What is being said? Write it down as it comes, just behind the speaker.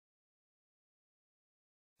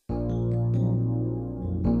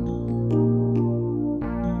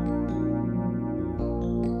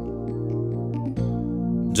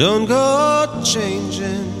Don't go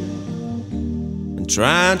changing and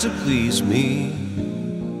trying to please me.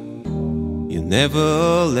 You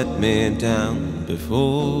never let me down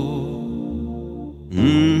before.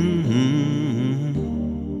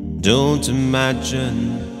 Don't imagine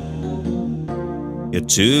you're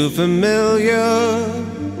too familiar,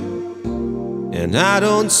 and I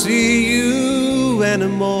don't see you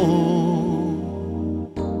anymore.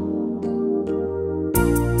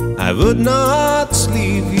 I would not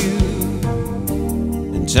leave you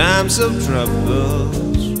in times of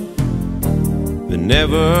troubles. We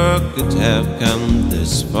never could have come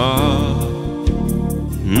this far.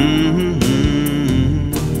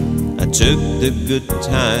 I took the good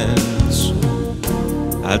times,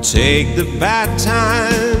 I'll take the bad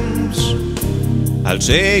times. I'll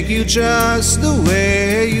take you just the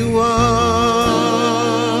way you are.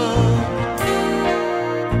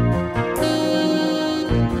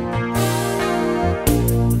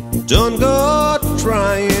 Don't go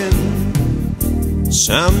trying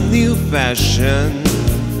some new fashion.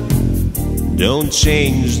 Don't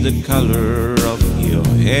change the color of your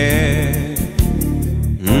hair.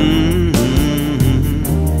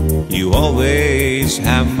 You always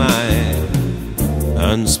have my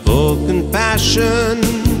unspoken passion,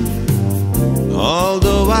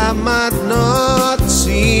 although I might not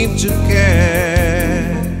seem to care.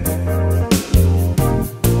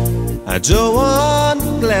 I don't want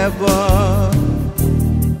clever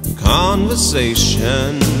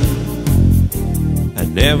conversation. I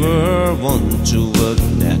never want to work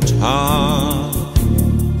that hard.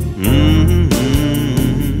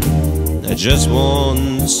 I just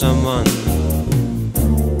want someone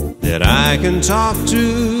that I can talk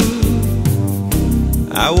to.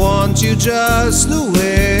 I want you just the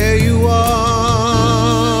way you are.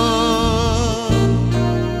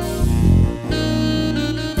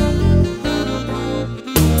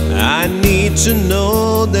 I need to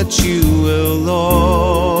know that you will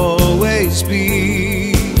always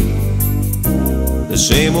be the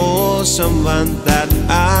same old someone that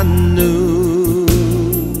I knew.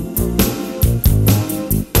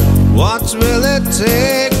 What will it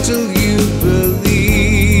take till you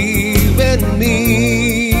believe in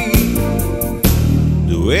me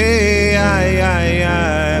the way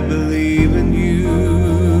I believe in you?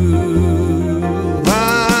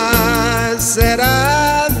 I said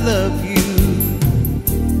I love you,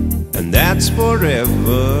 and that's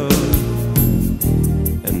forever,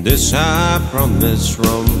 and this I promise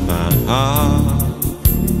from my heart.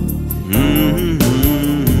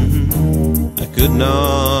 I could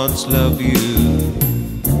not love you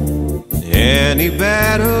any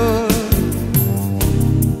better.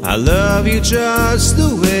 I love you just the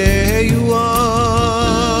way you are.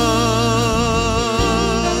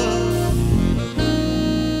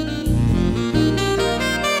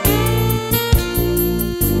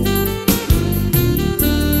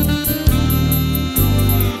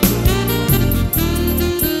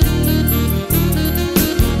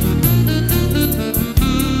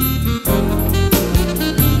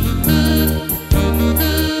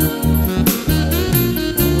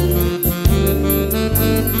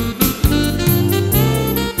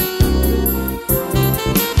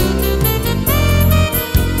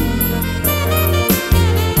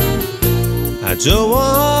 I don't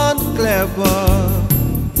want clever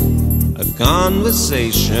a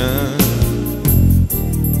conversation.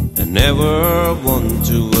 I never want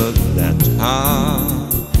to work that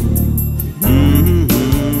hard.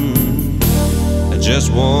 I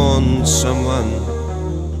just want someone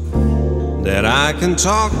that I can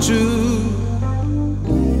talk to.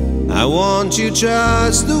 I want you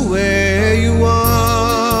just the way you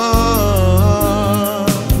are.